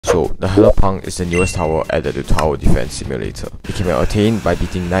So, the Hallow is the newest tower added to Tower Defense Simulator. It can be attained by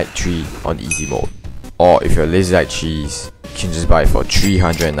beating Knight 3 on easy mode. Or if you're lazy like cheese, you can just buy it for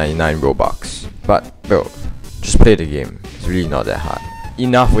 399 Robux. But bro, just play the game, it's really not that hard.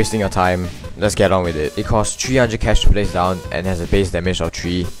 Enough wasting your time, let's get on with it. It costs 300 cash to place down and has a base damage of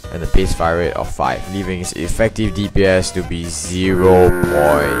 3 and a base fire rate of 5, leaving its effective DPS to be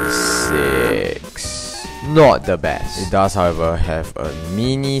 0.6. Not the best. It does however have a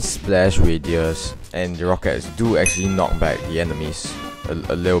mini splash radius, and the rockets do actually knock back the enemies a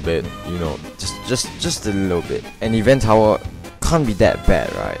little bit, you know, just a little bit. An event tower can't be that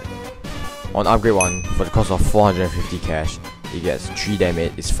bad, right? On upgrade 1, for the cost of 450 cash, it gets 3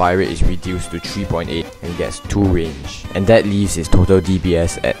 damage, its fire rate is reduced to 3.8 and it gets 2 range, and that leaves its total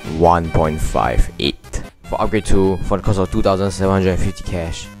DPS at 1.58. For upgrade 2, for the cost of 2750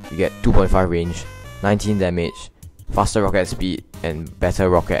 cash, you get 2.5 range, 19 damage, faster rocket speed, and better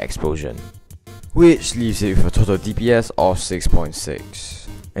rocket explosion, which leaves it with a total DPS of 6.6.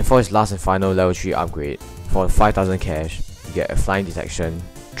 And for its last and final level 3 upgrade, for 5000 cash, you get a flying detection,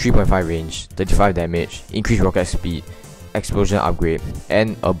 3.5 range, 35 damage, increased rocket speed, explosion upgrade,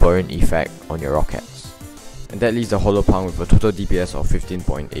 and a burn effect on your rockets. And that leaves the Hallow with a total DPS of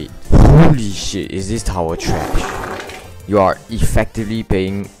 15.8. Holy shit, is this tower trash? You are effectively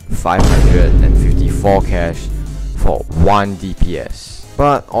paying 554 cash for 1 DPS.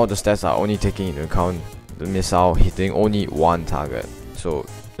 But all the stats are only taking into account the missile hitting only 1 target, so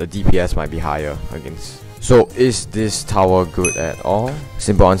the DPS might be higher against. So is this tower good at all?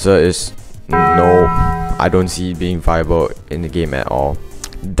 Simple answer is no. I don't see it being viable in the game at all.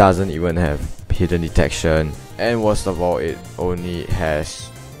 It doesn't even have hidden detection, and worst of all, it only has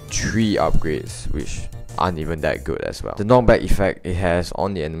 3 upgrades, which aren't even that good as well. The knockback effect it has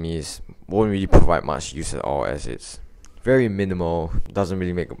on the enemies won't really provide much use at all, as it's very minimal, doesn't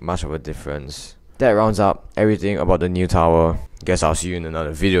really make much of a difference. That rounds up everything about the new tower. Guess I'll see you in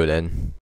another video then.